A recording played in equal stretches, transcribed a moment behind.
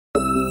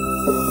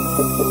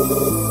Hey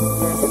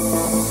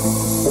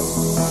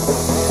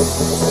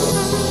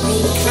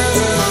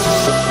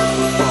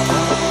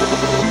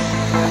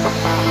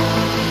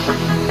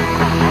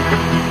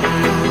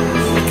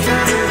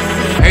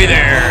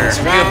there,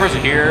 Caleb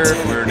Person here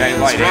for Natty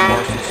Tour and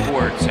Barstool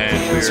Sports, and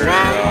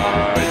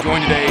we're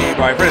joined today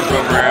by a friend of the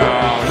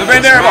program, the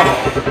band there, Omaha.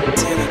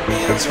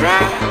 That's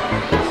right.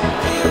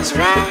 That's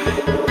right.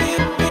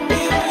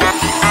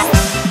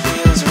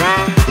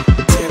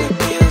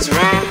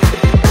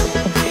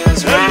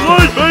 Natty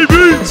Light,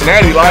 baby!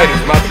 Natty Light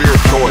is my beer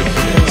of choice.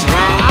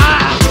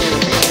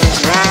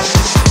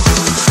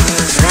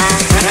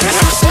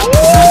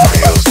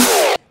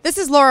 This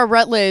is Laura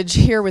Rutledge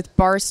here with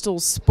Barstool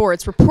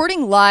Sports,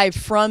 reporting live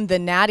from the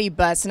Natty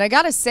bus. And I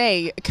gotta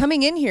say,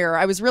 coming in here,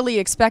 I was really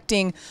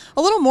expecting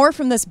a little more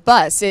from this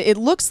bus. It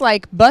looks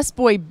like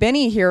busboy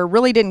Benny here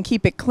really didn't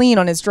keep it clean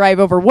on his drive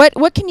over.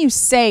 What can you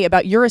say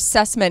about your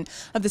assessment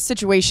of the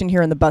situation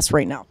here in the bus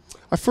right now?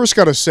 I first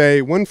got to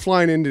say, when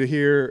flying into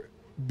here,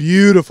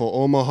 beautiful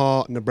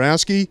Omaha,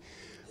 Nebraska,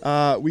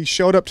 we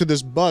showed up to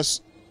this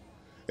bus.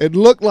 It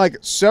looked like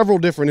several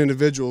different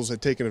individuals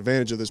had taken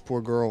advantage of this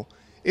poor girl.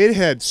 It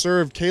had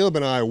served Caleb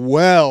and I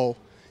well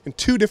in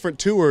 2 different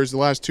tours the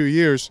last 2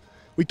 years.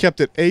 We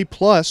kept it A+,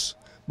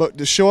 but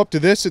to show up to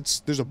this,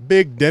 there's a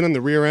big dent in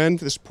the rear end.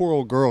 This poor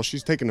old girl,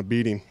 she's taking a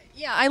beating.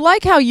 Yeah, I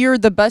like how you're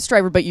the bus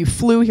driver, but you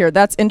flew here.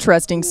 That's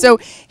interesting. So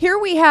here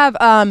we have,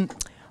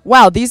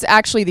 wow, these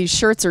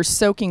shirts are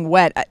soaking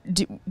wet.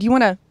 Do you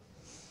want to,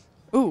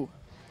 do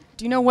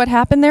you know what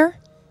happened there?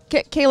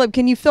 Caleb,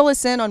 can you fill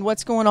us in on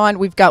what's going on?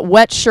 We've got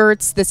wet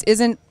shirts. This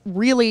isn't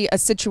really a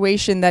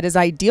situation that is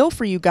ideal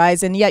for you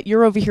guys, and yet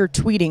you're over here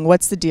tweeting.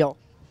 What's the deal?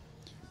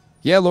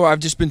 Yeah, Laura, I've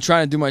just been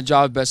trying to do my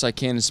job best I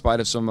can in spite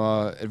of some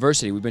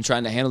adversity. We've been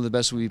trying to handle the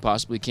best we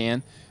possibly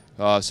can.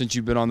 Since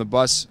you've been on the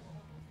bus,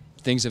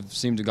 things have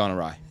seemed to have gone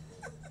awry.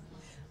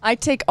 I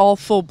take all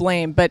full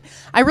blame, but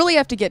I really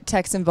have to get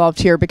Tex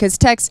involved here because,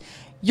 Tex,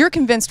 you're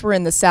convinced we're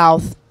in the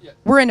South. Yeah.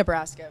 We're in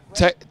Nebraska.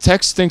 Right?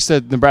 Tex thinks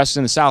that Nebraska's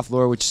in the South,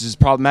 Laura, which is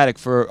problematic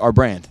for our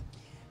brand.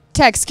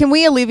 Tex, can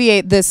we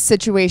alleviate this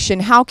situation?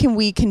 How can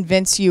we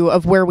convince you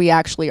of where we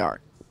actually are?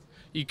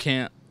 You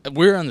can't.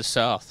 We're in the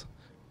South.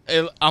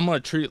 I'm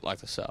going to treat it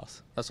like the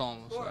South. That's all I'm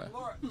going to say.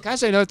 Laura, can I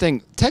say another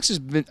thing? Tex has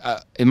been,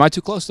 am I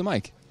too close to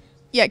Mike?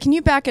 Yeah, can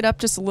you back it up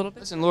just a little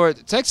bit? Listen, Laura,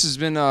 Tex has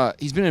been,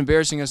 he's been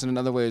embarrassing us in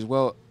another way as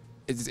well.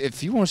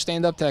 If you want to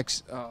stand up,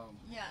 Tex.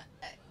 Yeah,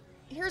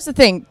 here's the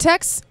thing.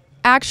 Tex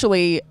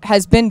actually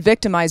has been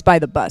victimized by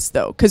the bus,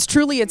 though, because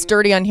truly it's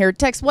dirty on here.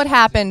 Tex, what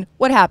happened?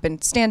 What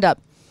happened? Stand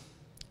up.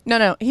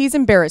 No, he's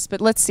embarrassed,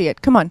 but let's see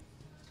it. Come on.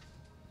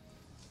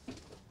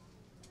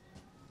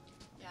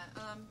 Yeah,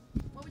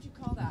 what would you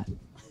call that?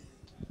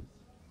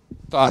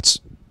 Thoughts.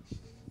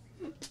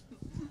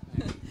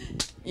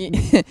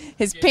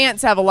 His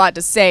pants have a lot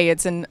to say.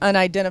 It's an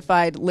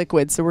unidentified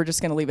liquid, so we're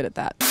just going to leave it at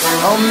that.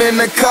 I'm in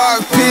the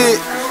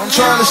cockpit,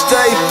 trying to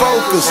stay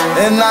focused,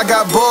 and I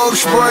got bug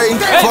spray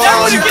for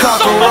all you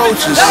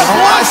cockroaches. I'm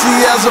icy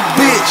as a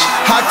bitch,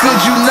 how could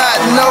you not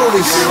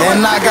notice?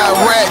 And I got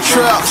rat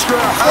traps.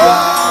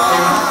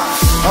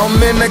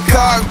 I'm in the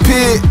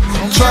cockpit,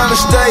 trying to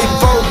stay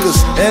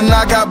focused, and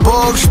I got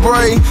bug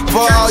spray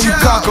for all you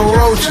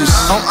cockroaches.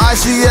 I'm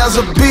icy as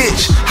a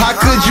bitch, how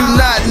could you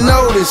not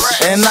notice?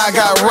 And I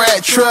got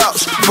rat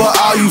traps for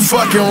all you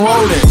fucking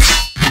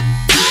rodents.